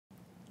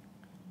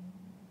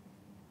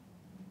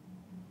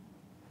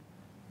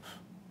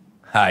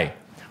Hey,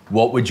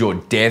 what would your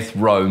death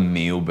row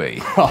meal be?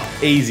 Oh,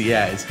 easy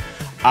as.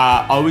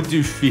 I would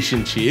do fish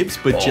and chips,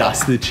 but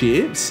just the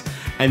chips.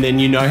 And then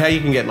you know how you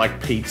can get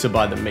like pizza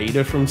by the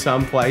meter from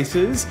some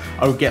places?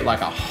 I would get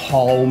like a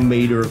whole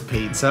meter of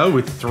pizza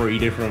with 3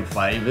 different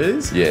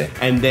flavors. Yeah.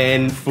 And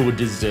then for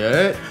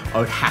dessert, I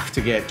would have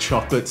to get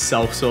chocolate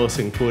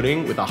self-saucing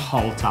pudding with a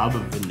whole tub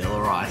of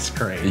vanilla ice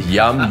cream.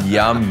 Yum,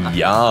 yum,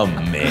 yum,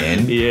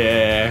 man.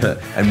 Yeah.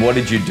 And what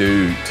did you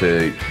do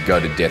to go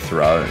to death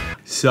row?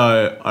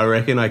 So I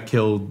reckon I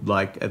killed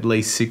like at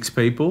least 6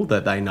 people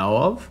that they know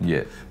of.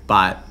 Yeah.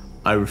 But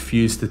I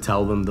refuse to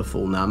tell them the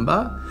full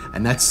number.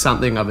 And that's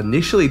something I've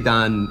initially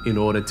done in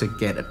order to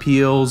get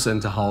appeals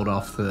and to hold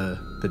off the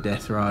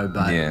death row.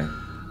 But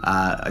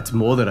it's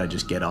more that I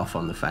just get off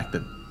on the fact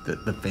that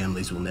the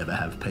families will never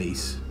have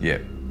peace. Yeah.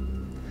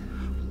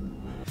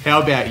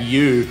 How about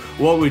you?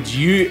 What would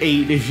you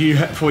eat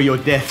for your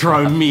death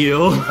row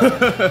meal?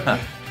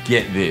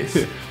 Get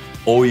this.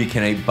 All you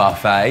can eat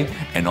buffet,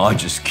 and I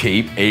just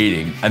keep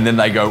eating. And then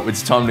they go,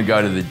 it's time to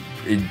go to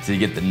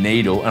get the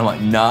needle. And I'm like,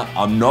 nah,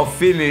 I'm not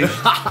finished.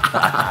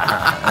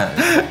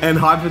 And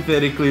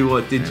hypothetically,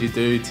 what did you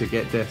do to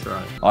get death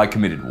row? I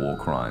committed war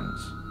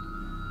crimes.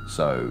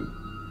 So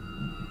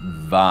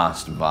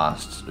vast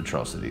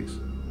atrocities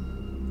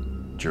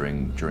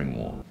during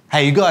war.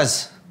 Hey, you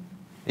guys,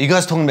 are you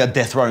guys talking about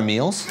death row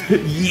meals?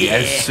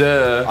 Yes,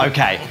 sir.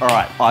 Okay, all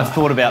right, I've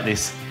thought about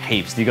this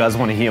heaps. Do you guys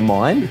want to hear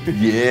mine?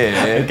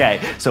 Yeah. Okay,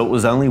 so it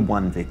was only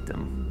one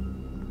victim.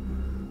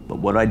 But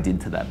what I did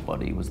to that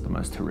body was the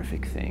most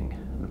horrific thing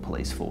the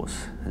police force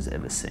has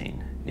ever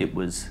seen. It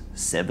was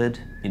severed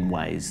in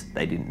ways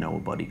they didn't know a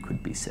body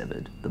could be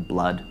severed. The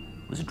blood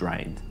was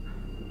drained.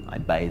 I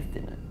bathed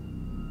in it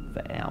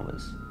for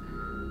hours.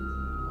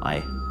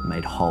 I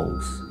made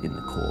holes in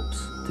the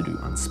corpse to do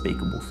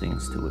unspeakable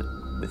things to it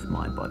with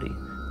my body.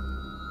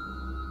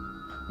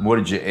 What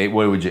did you eat?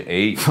 What would you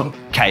eat?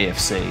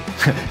 KFC.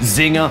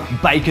 Zinger,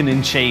 bacon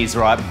and cheese,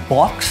 right?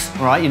 Box,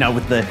 right? You know,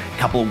 with the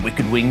couple of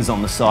wicked wings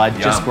on the side,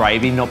 just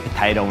gravy, not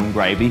potato and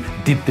gravy.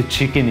 Dip the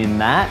chicken in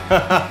that.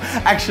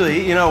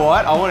 Actually, you know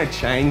what? I want to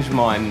change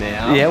mine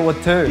now. Yeah,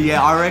 what too?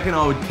 Yeah, I reckon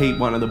I would keep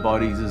one of the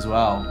bodies as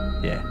well.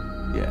 Yeah.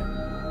 Yeah.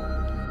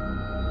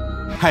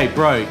 Hey,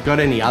 bro, got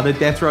any other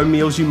death row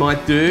meals you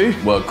might do?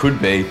 Well, it could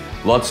be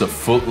lots of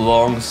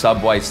foot-long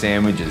Subway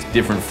sandwiches,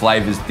 different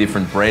flavors,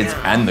 different breads,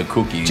 and the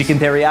cookies. Chicken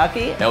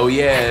teriyaki? Hell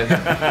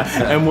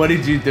yeah. And what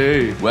did you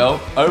do?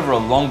 Well, over a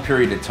long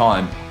period of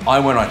time, I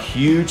went on a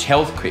huge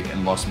health kick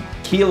and lost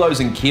kilos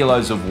and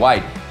kilos of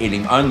weight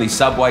eating only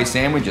Subway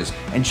sandwiches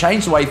and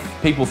changed the way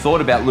people thought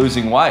about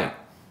losing weight.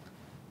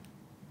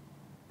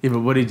 Yeah, but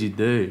what did you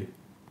do?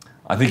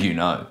 I think you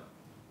know.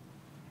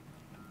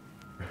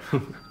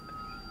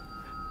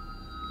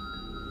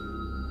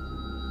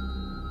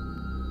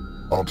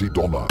 Aunty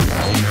Donna.